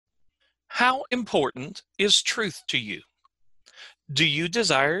How important is truth to you? Do you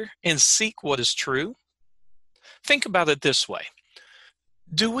desire and seek what is true? Think about it this way.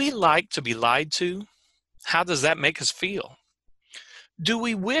 Do we like to be lied to? How does that make us feel? Do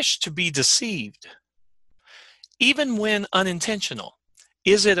we wish to be deceived? Even when unintentional,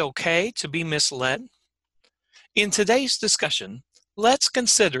 is it okay to be misled? In today's discussion, let's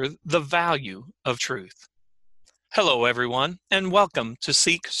consider the value of truth. Hello, everyone, and welcome to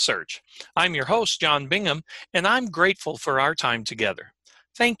Seek Search. I'm your host, John Bingham, and I'm grateful for our time together.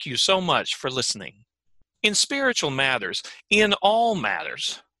 Thank you so much for listening. In spiritual matters, in all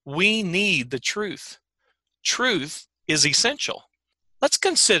matters, we need the truth. Truth is essential. Let's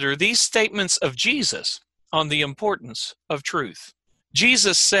consider these statements of Jesus on the importance of truth.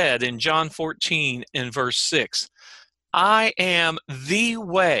 Jesus said in John 14 and verse 6, I am the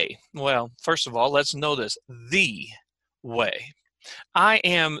way. Well, first of all, let's notice the way. I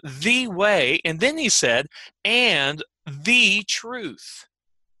am the way. And then he said, and the truth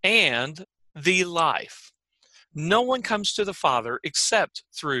and the life. No one comes to the Father except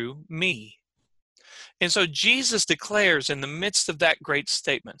through me. And so Jesus declares in the midst of that great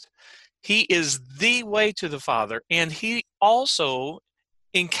statement, he is the way to the Father, and he also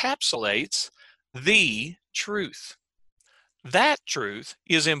encapsulates the truth. That truth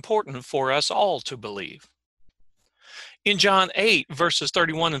is important for us all to believe. In John 8, verses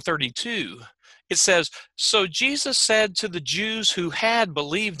 31 and 32, it says, So Jesus said to the Jews who had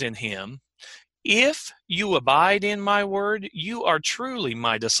believed in him, If you abide in my word, you are truly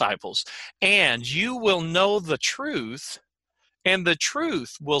my disciples, and you will know the truth, and the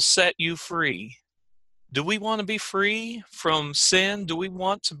truth will set you free. Do we want to be free from sin? Do we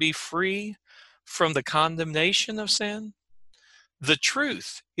want to be free from the condemnation of sin? The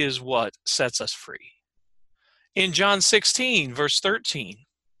truth is what sets us free. In John 16, verse 13,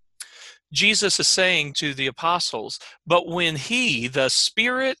 Jesus is saying to the apostles, But when he, the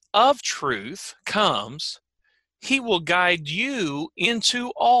Spirit of truth, comes, he will guide you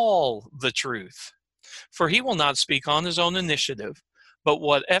into all the truth. For he will not speak on his own initiative, but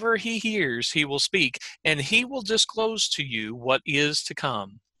whatever he hears, he will speak, and he will disclose to you what is to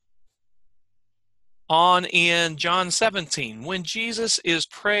come. On in John 17, when Jesus is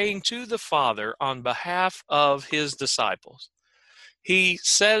praying to the Father on behalf of his disciples, he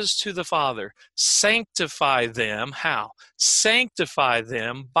says to the Father, sanctify them. How? Sanctify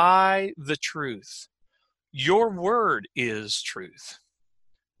them by the truth. Your word is truth.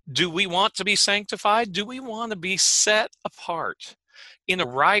 Do we want to be sanctified? Do we want to be set apart in a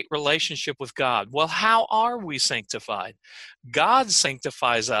right relationship with God? Well, how are we sanctified? God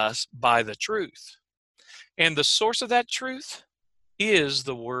sanctifies us by the truth. And the source of that truth is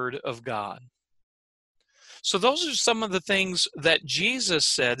the Word of God. So those are some of the things that Jesus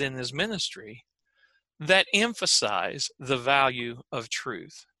said in his ministry that emphasize the value of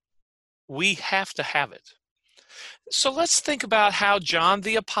truth. We have to have it. So let's think about how John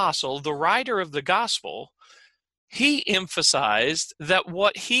the Apostle, the writer of the gospel, he emphasized that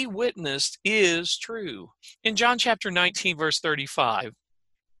what he witnessed is true. In John chapter 19, verse 35,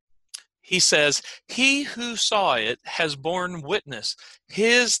 he says, He who saw it has borne witness.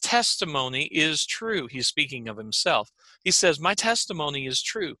 His testimony is true. He's speaking of himself. He says, my testimony is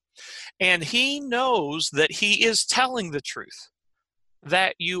true. And he knows that he is telling the truth,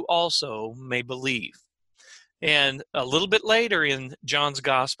 that you also may believe. And a little bit later in John's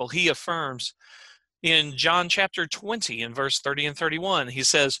gospel, he affirms in John chapter 20 in verse 30 and 31, he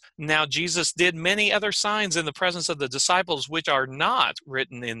says, Now Jesus did many other signs in the presence of the disciples, which are not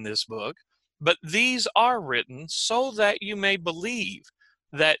written in this book, but these are written so that you may believe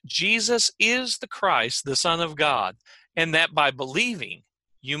that Jesus is the Christ, the Son of God, and that by believing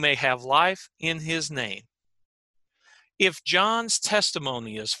you may have life in his name. If John's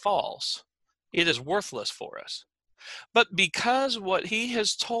testimony is false, it is worthless for us. But because what he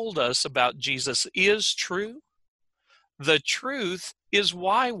has told us about Jesus is true, the truth is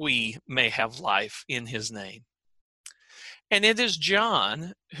why we may have life in his name. And it is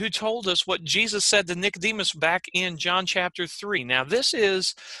John who told us what Jesus said to Nicodemus back in John chapter 3. Now, this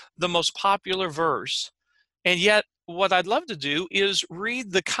is the most popular verse, and yet what I'd love to do is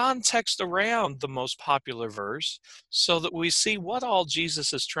read the context around the most popular verse so that we see what all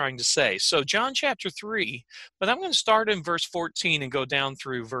Jesus is trying to say. So John chapter 3, but I'm going to start in verse 14 and go down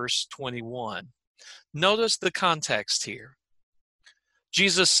through verse 21. Notice the context here.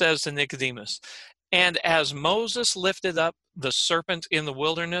 Jesus says to Nicodemus, And as Moses lifted up the serpent in the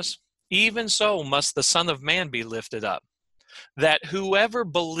wilderness, even so must the Son of Man be lifted up, that whoever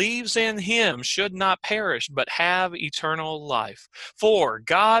believes in him should not perish, but have eternal life. For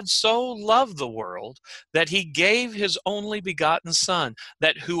God so loved the world that he gave his only begotten Son,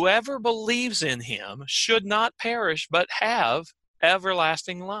 that whoever believes in him should not perish, but have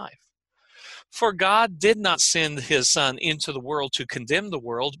everlasting life. For God did not send his Son into the world to condemn the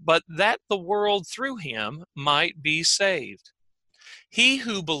world, but that the world through him might be saved. He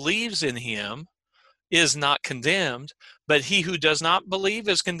who believes in him is not condemned, but he who does not believe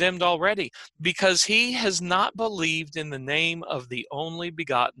is condemned already, because he has not believed in the name of the only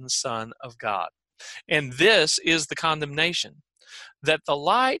begotten Son of God. And this is the condemnation, that the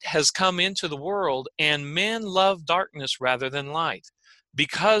light has come into the world, and men love darkness rather than light,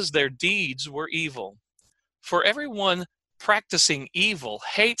 because their deeds were evil. For everyone practicing evil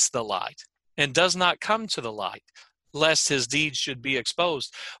hates the light and does not come to the light, lest his deeds should be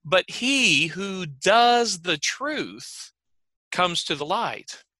exposed. But he who does the truth comes to the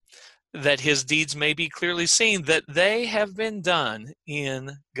light, that his deeds may be clearly seen, that they have been done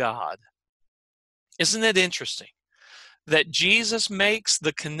in God. Isn't it interesting that Jesus makes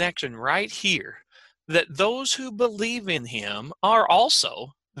the connection right here, that those who believe in him are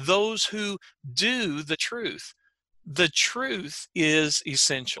also those who do the truth? The truth is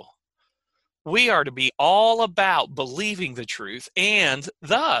essential. We are to be all about believing the truth and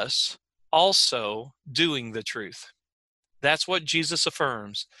thus also doing the truth. That's what Jesus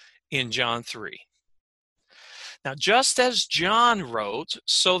affirms in John 3. Now, just as John wrote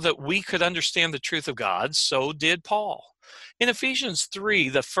so that we could understand the truth of God, so did Paul. In Ephesians 3,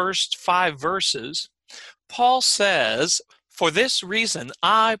 the first 5 verses, Paul says, "For this reason,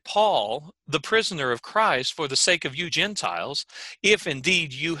 I, Paul, the prisoner of Christ, for the sake of you Gentiles, if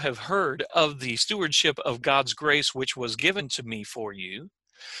indeed you have heard of the stewardship of God's grace which was given to me for you,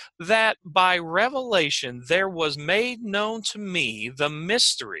 that by revelation there was made known to me the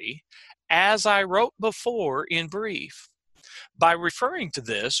mystery, as I wrote before in brief." By referring to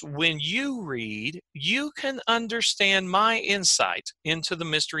this, when you read, you can understand my insight into the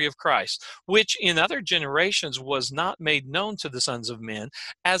mystery of Christ, which in other generations was not made known to the sons of men,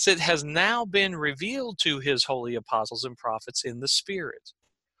 as it has now been revealed to his holy apostles and prophets in the Spirit.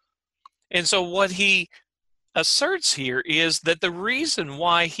 And so what he asserts here is that the reason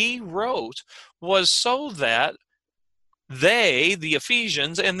why he wrote was so that they, the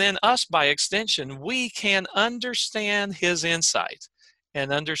Ephesians, and then us by extension, we can understand his insight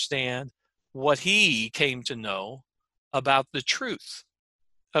and understand what he came to know about the truth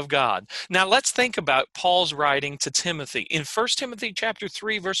of God. Now let's think about Paul's writing to Timothy. In 1 Timothy chapter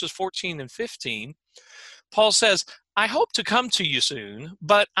 3, verses 14 and 15, Paul says, "I hope to come to you soon,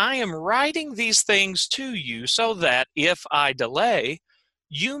 but I am writing these things to you so that if I delay,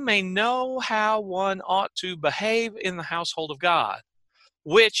 you may know how one ought to behave in the household of God,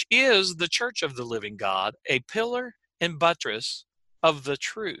 which is the church of the living God, a pillar and buttress of the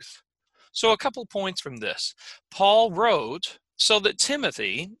truth." So a couple points from this. Paul wrote so that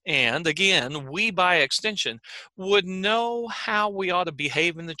Timothy, and again, we by extension, would know how we ought to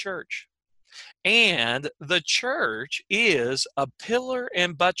behave in the church. And the church is a pillar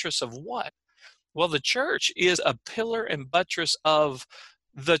and buttress of what? Well, the church is a pillar and buttress of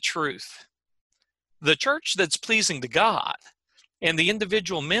the truth. The church that's pleasing to God and the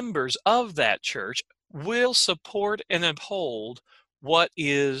individual members of that church will support and uphold what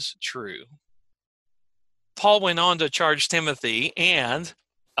is true. Paul went on to charge Timothy and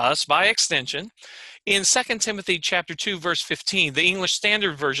us by extension. In 2 Timothy chapter 2, verse 15, the English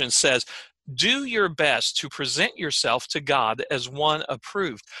Standard Version says, "Do your best to present yourself to God as one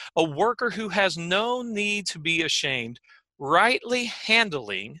approved, a worker who has no need to be ashamed, rightly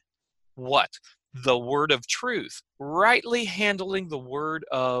handling" what? The word of truth. Rightly handling the word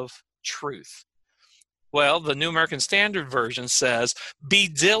of truth. Well, the New American Standard Version says, "Be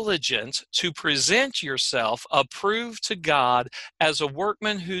diligent to present yourself approved to God as a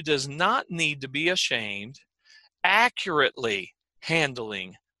workman who does not need to be ashamed, accurately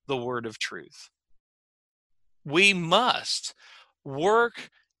handling the word of truth." We must work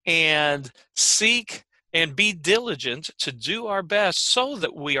and seek and be diligent to do our best so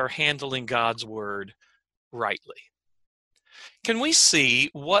that we are handling God's word rightly. Can we see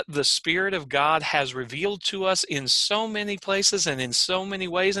what the Spirit of God has revealed to us in so many places and in so many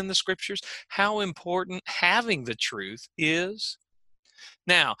ways in the Scriptures? How important having the truth is?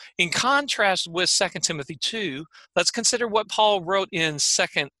 Now, in contrast with 2 Timothy 2, let's consider what Paul wrote in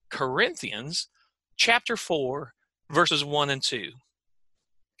 2 Corinthians chapter 4, verses 1 and 2.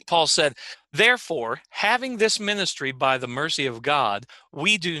 Paul said, "Therefore, having this ministry by the mercy of God,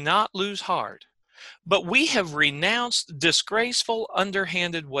 we do not lose heart, But we have renounced disgraceful,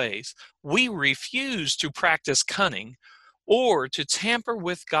 underhanded ways. We refuse to practice cunning or to tamper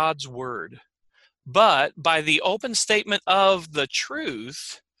with God's word. But by the open statement of the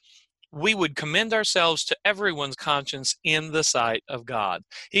truth, we would commend ourselves to everyone's conscience in the sight of God.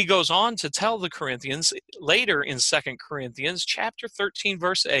 He goes on to tell the Corinthians later in 2 Corinthians chapter 13,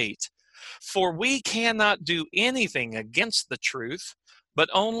 verse 8, "For we cannot do anything against the truth, but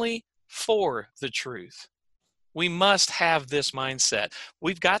only for the truth." We must have this mindset.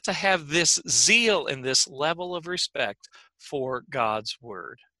 We've got to have this zeal and this level of respect for God's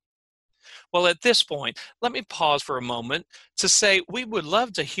word. Well, at this point, let me pause for a moment to say we would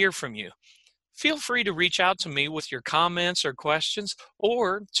love to hear from you. Feel free to reach out to me with your comments or questions,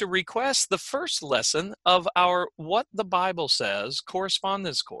 or to request the first lesson of our What the Bible Says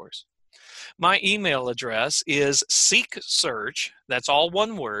correspondence course. My email address is seeksearch, that's all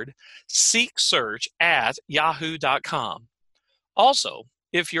one word, seeksearch@yahoo.com. Also,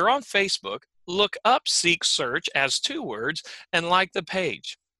 if you're on Facebook, look up Seek Search as two words and like the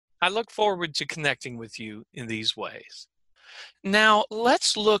page. I look forward to connecting with you in these ways. Now,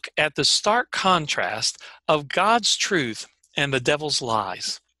 let's look at the stark contrast of God's truth and the devil's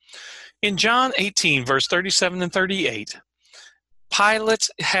lies. In John 18, verse 37 and 38, Pilate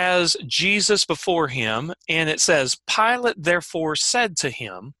has Jesus before him, and it says, "Pilate therefore said to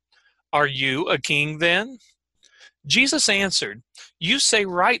him, 'Are you a king then?' Jesus answered, 'You say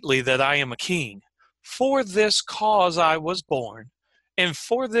rightly that I am a king. For this cause I was born, and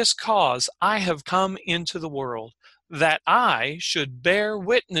for this cause I have come into the world, that I should bear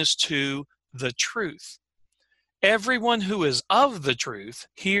witness to the truth. Everyone who is of the truth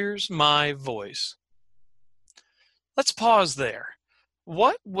hears my voice.'" Let's pause there.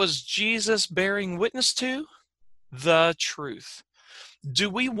 What was Jesus bearing witness to? The truth. Do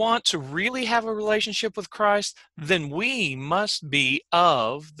we want to really have a relationship with Christ? Then we must be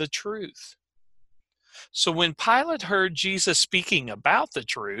of the truth. So when Pilate heard Jesus speaking about the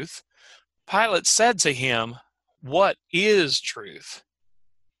truth, Pilate said to him, "What is truth?"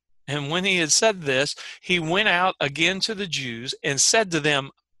 And when he had said this, he went out again to the Jews and said to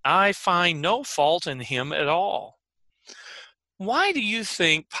them, "I find no fault in him at all." Why do you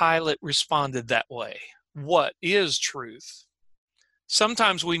think Pilate responded that way? What is truth?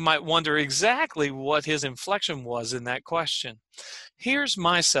 Sometimes we might wonder exactly what his inflection was in that question. Here's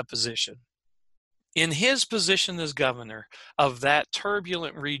my supposition. In his position as governor of that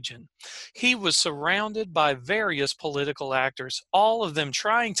turbulent region, he was surrounded by various political actors, all of them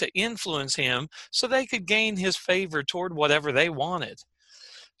trying to influence him so they could gain his favor toward whatever they wanted.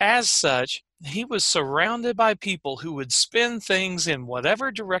 As such, he was surrounded by people who would spin things in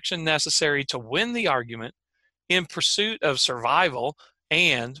whatever direction necessary to win the argument in pursuit of survival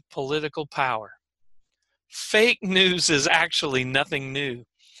and political power. Fake news is actually nothing new.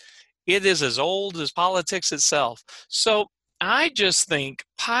 It is as old as politics itself. So I just think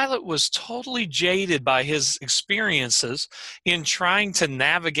Pilate was totally jaded by his experiences in trying to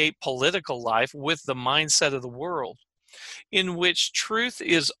navigate political life with the mindset of the world, in which truth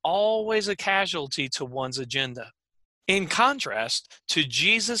is always a casualty to one's agenda. In contrast to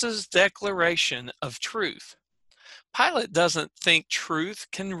Jesus' declaration of truth, Pilate doesn't think truth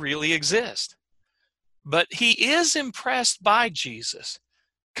can really exist. But he is impressed by Jesus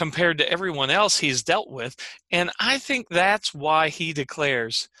compared to everyone else he's dealt with, and I think that's why he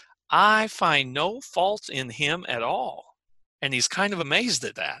declares, "I find no fault in him at all." And he's kind of amazed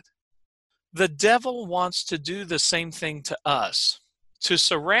at that. The devil wants to do the same thing to us, to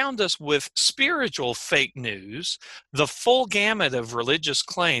surround us with spiritual fake news, the full gamut of religious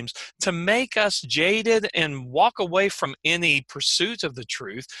claims, to make us jaded and walk away from any pursuit of the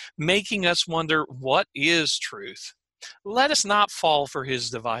truth, making us wonder, what is truth? Let us not fall for his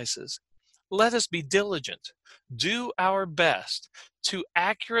devices. Let us be diligent, do our best to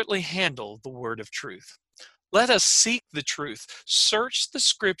accurately handle the word of truth. Let us seek the truth, search the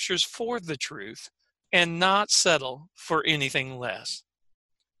scriptures for the truth, and not settle for anything less.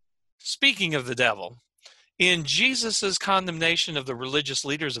 Speaking of the devil, in Jesus' condemnation of the religious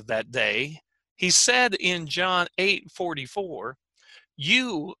leaders of that day, he said in John 8:44,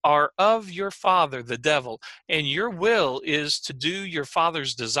 "You are of your father, the devil, and your will is to do your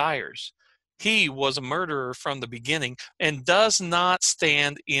father's desires. He was a murderer from the beginning and does not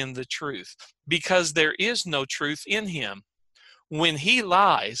stand in the truth, because there is no truth in him. When he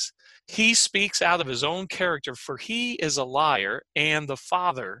lies, he speaks out of his own character, for he is a liar and the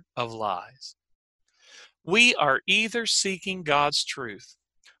father of lies." We are either seeking God's truth,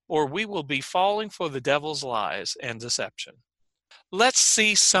 or we will be falling for the devil's lies and deception. Let's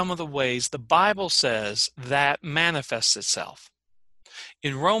see some of the ways the Bible says that manifests itself.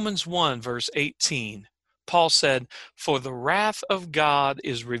 In Romans 1, verse 18, Paul said, "For the wrath of God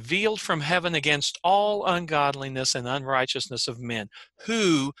is revealed from heaven against all ungodliness and unrighteousness of men,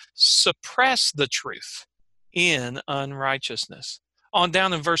 who suppress the truth in unrighteousness." On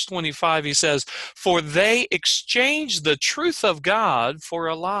down in verse 25, he says, "For they exchanged the truth of God for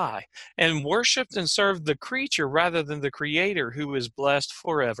a lie, and worshipped and served the creature rather than the Creator, who is blessed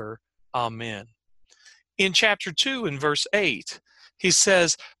forever. Amen." In chapter 2, in verse 8, he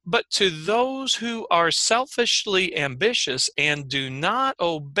says, "But to those who are selfishly ambitious and do not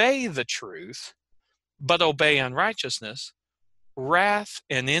obey the truth, but obey unrighteousness, wrath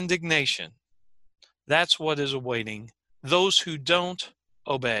and indignation." That's what is awaiting those who don't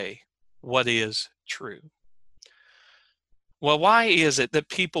obey what is true. Well, why is it that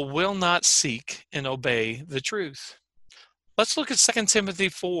people will not seek and obey the truth? Let's look at 2 Timothy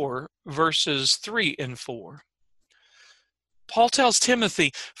 4, verses 3 and 4. Paul tells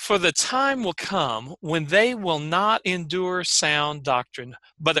Timothy, "For the time will come when they will not endure sound doctrine,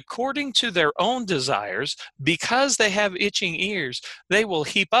 but according to their own desires, because they have itching ears, they will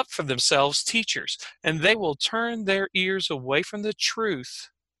heap up for themselves teachers, and they will turn their ears away from the truth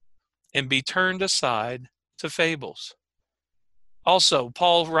and be turned aside to fables." Also,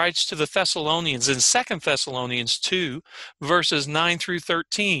 Paul writes to the Thessalonians in 2 Thessalonians 2, verses 9 through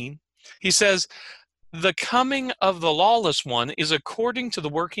 13. He says, "The coming of the lawless one is according to the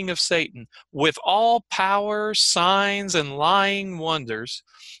working of Satan, with all power, signs, and lying wonders,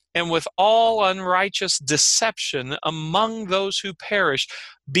 and with all unrighteous deception among those who perish,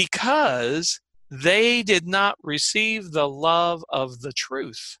 because they did not receive the love of the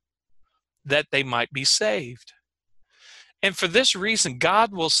truth, that they might be saved. And for this reason,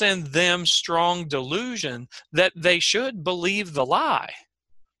 God will send them strong delusion that they should believe the lie,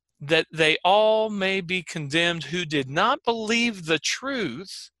 that they all may be condemned who did not believe the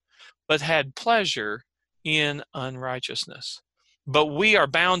truth, but had pleasure in unrighteousness. But we are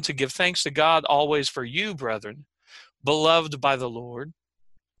bound to give thanks to God always for you, brethren, beloved by the Lord,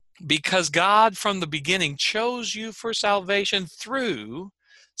 because God from the beginning chose you for salvation through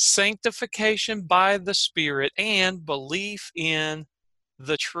sanctification by the Spirit and belief in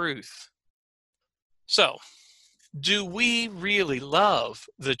the truth." So, do we really love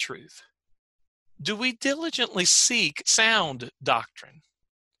the truth? Do we diligently seek sound doctrine?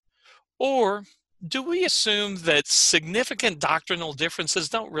 Or do we assume that significant doctrinal differences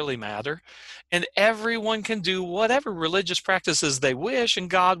don't really matter and everyone can do whatever religious practices they wish and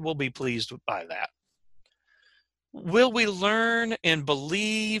God will be pleased by that? Will we learn and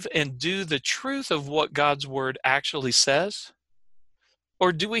believe and do the truth of what God's word actually says?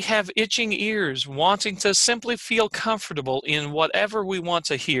 Or do we have itching ears wanting to simply feel comfortable in whatever we want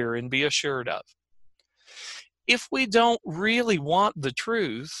to hear and be assured of? If we don't really want the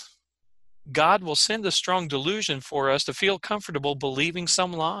truth, God will send a strong delusion for us to feel comfortable believing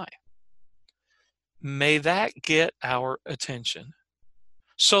some lie. May that get our attention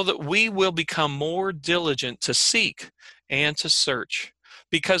so that we will become more diligent to seek and to search,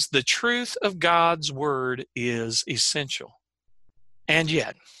 because the truth of God's word is essential. And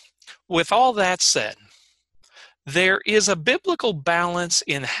yet, with all that said, there is a biblical balance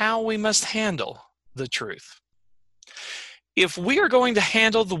in how we must handle the truth. If we are going to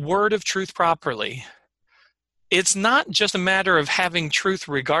handle the word of truth properly, it's not just a matter of having truth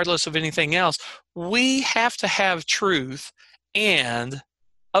regardless of anything else. We have to have truth and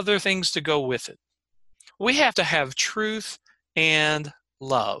other things to go with it. We have to have truth and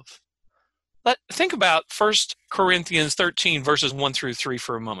love. Think about 1 Corinthians 13, verses 1 through 3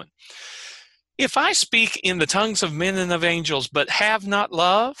 for a moment. "If I speak in the tongues of men and of angels, but have not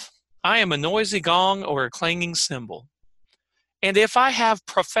love, I am a noisy gong or a clanging cymbal. And if I have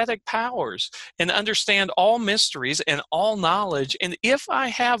prophetic powers and understand all mysteries and all knowledge, and if I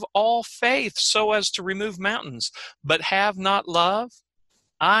have all faith so as to remove mountains, but have not love,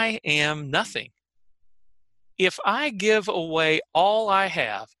 I am nothing. If I give away all I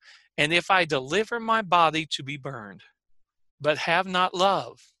have, and if I deliver my body to be burned, but have not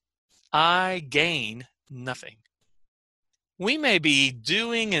love, I gain nothing." We may be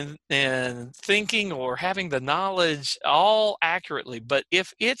doing and thinking or having the knowledge all accurately, but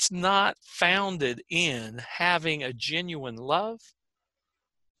if it's not founded in having a genuine love,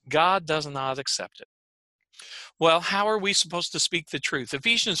 God does not accept it. Well, how are we supposed to speak the truth?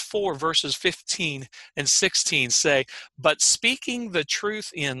 Ephesians 4, verses 15 and 16 say, "But speaking the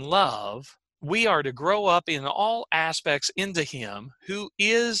truth in love We are to grow up in all aspects into him who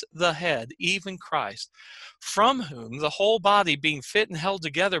is the head, even Christ, from whom the whole body being fit and held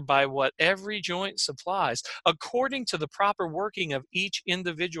together by what every joint supplies, according to the proper working of each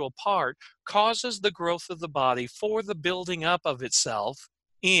individual part, causes the growth of the body for the building up of itself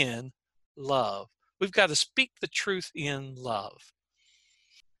in love. We've got to speak the truth in love.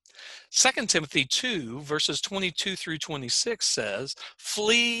 2 Timothy 2, verses 22 through 26 says,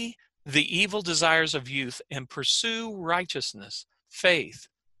 "Flee the evil desires of youth and pursue righteousness, faith,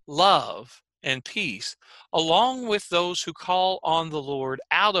 love, and peace, along with those who call on the Lord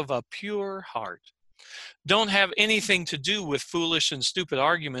out of a pure heart. Don't have anything to do with foolish and stupid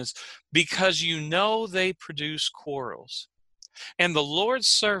arguments, because you know they produce quarrels. And the Lord's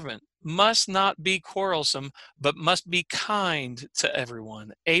servant must not be quarrelsome, but must be kind to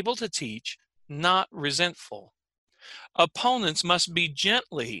everyone, able to teach, not resentful. Opponents must be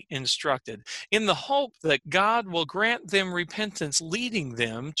gently instructed, in the hope that God will grant them repentance, leading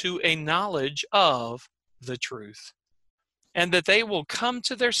them to a knowledge of the truth, and that they will come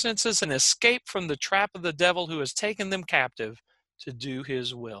to their senses and escape from the trap of the devil who has taken them captive to do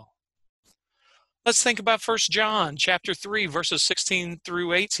his will." Let's think about 1 John chapter 3, verses 16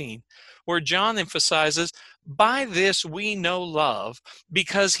 through 18, where John emphasizes, "By this we know love,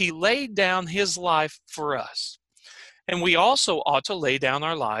 because he laid down his life for us. And we also ought to lay down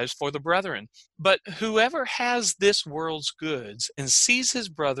our lives for the brethren. But whoever has this world's goods and sees his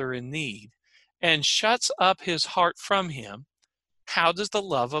brother in need and shuts up his heart from him, how does the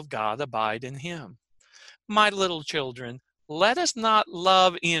love of God abide in him? My little children, let us not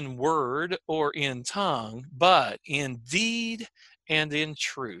love in word or in tongue, but in deed and in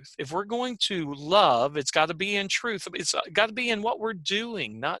truth." If we're going to love, it's got to be in truth. It's got to be in what we're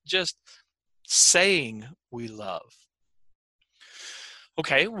doing, not just saying we love.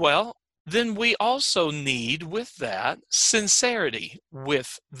 Okay, well, then we also need with that sincerity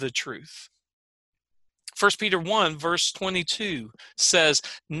with the truth. 1 Peter 1, verse 22 says,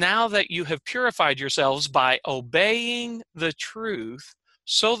 "Now that you have purified yourselves by obeying the truth,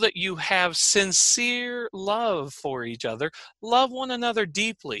 so that you have sincere love for each other, love one another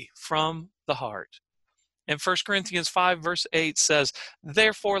deeply from the heart." And 1 Corinthians 5, verse 8 says,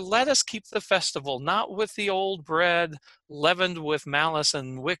 "Therefore let us keep the festival, not with the old bread leavened with malice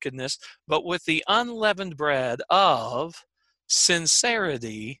and wickedness, but with the unleavened bread of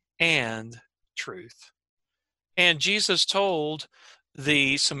sincerity and truth." And Jesus told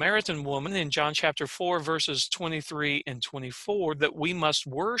the Samaritan woman in John chapter 4, verses 23 and 24, that we must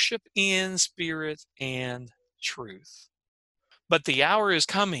worship in spirit and truth. But the hour is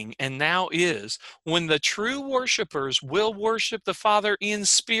coming, and now is, when the true worshipers will worship the Father in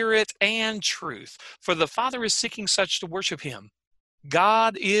spirit and truth. For the Father is seeking such to worship him.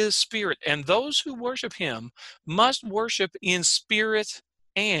 God is spirit, and those who worship him must worship in spirit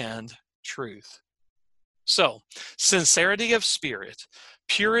and truth. So, sincerity of spirit,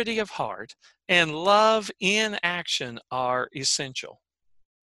 purity of heart, and love in action are essential.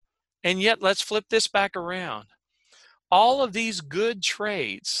 And yet, let's flip this back around. All of these good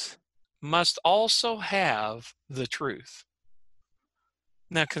traits must also have the truth.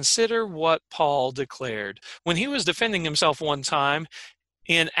 Now, consider what Paul declared when he was defending himself one time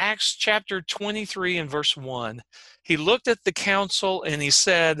in Acts chapter 23 and verse 1. He looked at the council and he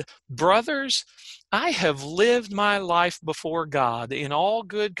said, "Brothers, I have lived my life before God in all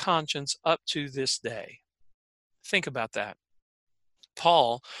good conscience up to this day." Think about that.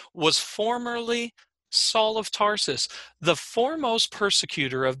 Paul was formerly Saul of Tarsus, the foremost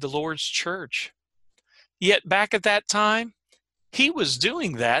persecutor of the Lord's church. Yet back at that time, he was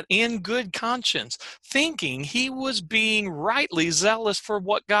doing that in good conscience, thinking he was being rightly zealous for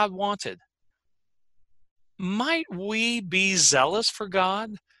what God wanted. Might we be zealous for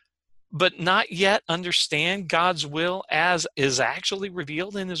God, but not yet understand God's will as is actually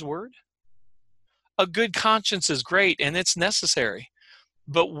revealed in his word? A good conscience is great and it's necessary,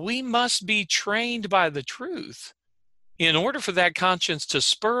 but we must be trained by the truth in order for that conscience to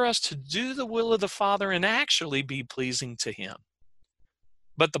spur us to do the will of the Father and actually be pleasing to him.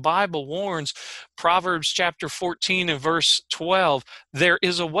 But the Bible warns, Proverbs chapter 14 and verse 12, there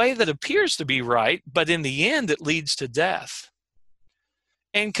is a way that appears to be right, but in the end it leads to death.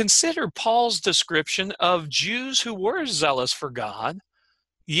 And consider Paul's description of Jews who were zealous for God,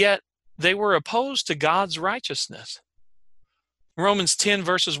 yet they were opposed to God's righteousness. Romans 10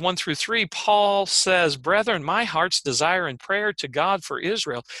 verses 1 through 3, Paul says, "Brethren, my heart's desire and prayer to God for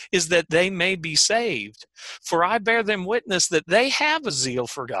Israel is that they may be saved. For I bear them witness that they have a zeal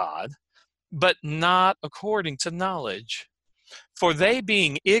for God, but not according to knowledge. For they,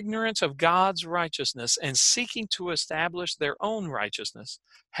 being ignorant of God's righteousness and seeking to establish their own righteousness,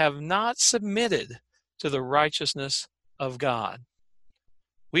 have not submitted to the righteousness of God.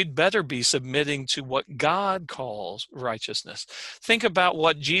 We'd better be submitting to what God calls righteousness. Think about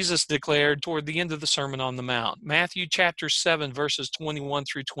what Jesus declared toward the end of the Sermon on the Mount. Matthew chapter 7, verses 21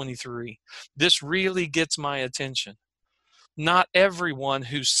 through 23. This really gets my attention. Not everyone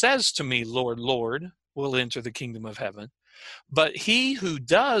who says to me, Lord, Lord, will enter the kingdom of heaven, but he who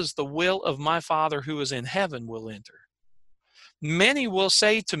does the will of my Father who is in heaven will enter. Many will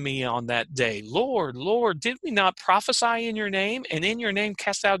say to me on that day, Lord, Lord, did we not prophesy in your name, and in your name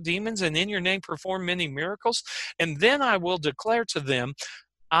cast out demons, and in your name perform many miracles? And then I will declare to them,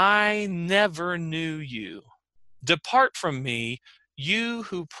 I never knew you. Depart from me, you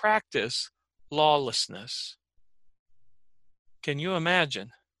who practice lawlessness. Can you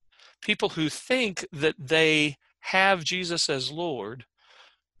imagine? People who think that they have Jesus as Lord,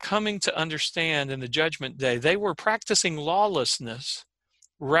 coming to understand in the judgment day, they were practicing lawlessness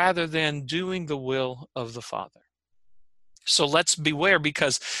rather than doing the will of the Father. So let's beware,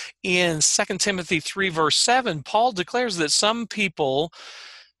 because in 2 Timothy 3, verse 7, Paul declares that some people,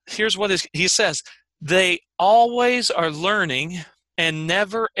 here's what he says, they always are learning and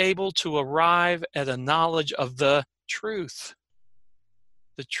never able to arrive at a knowledge of the truth.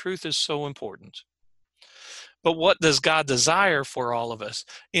 The truth is so important. But what does God desire for all of us?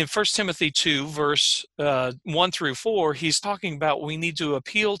 In 1 Timothy 2, verse 1 through 4, he's talking about we need to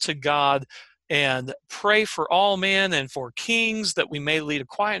appeal to God and pray for all men and for kings that we may lead a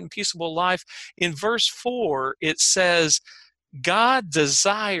quiet and peaceable life. In verse 4, it says, God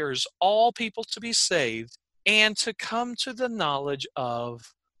desires all people to be saved and to come to the knowledge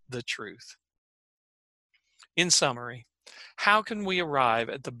of the truth. In summary, how can we arrive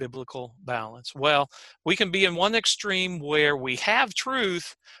at the biblical balance? Well, we can be in one extreme where we have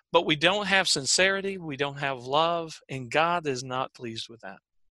truth, but we don't have sincerity, we don't have love, and God is not pleased with that.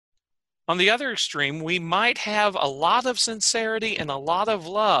 On the other extreme, we might have a lot of sincerity and a lot of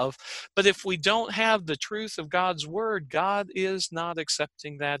love, but if we don't have the truth of God's word, God is not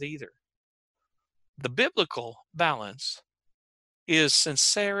accepting that either. The biblical balance is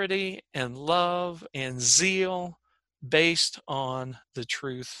sincerity and love and zeal based on the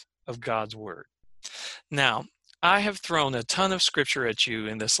truth of God's word. Now, I have thrown a ton of scripture at you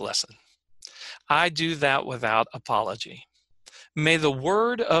in this lesson. I do that without apology. May the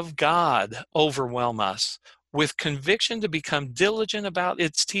word of God overwhelm us with conviction to become diligent about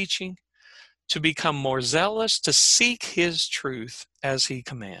its teaching, to become more zealous, to seek his truth as he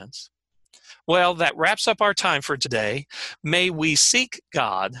commands. Well, that wraps up our time for today. May we seek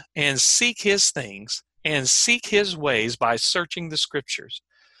God and seek his things and seek his ways by searching the scriptures.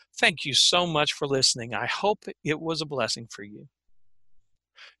 Thank you so much for listening. I hope it was a blessing for you.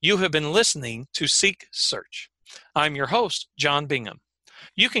 You have been listening to Seek Search. I'm your host, John Bingham.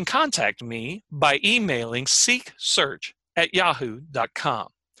 You can contact me by emailing seeksearch@yahoo.com.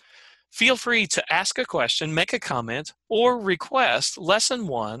 Feel free to ask a question, make a comment, or request Lesson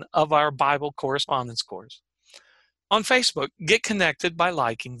 1 of our Bible correspondence course. On Facebook, get connected by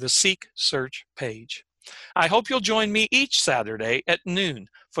liking the Seek Search page. I hope you'll join me each Saturday at noon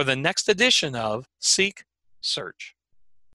for the next edition of Seek Search.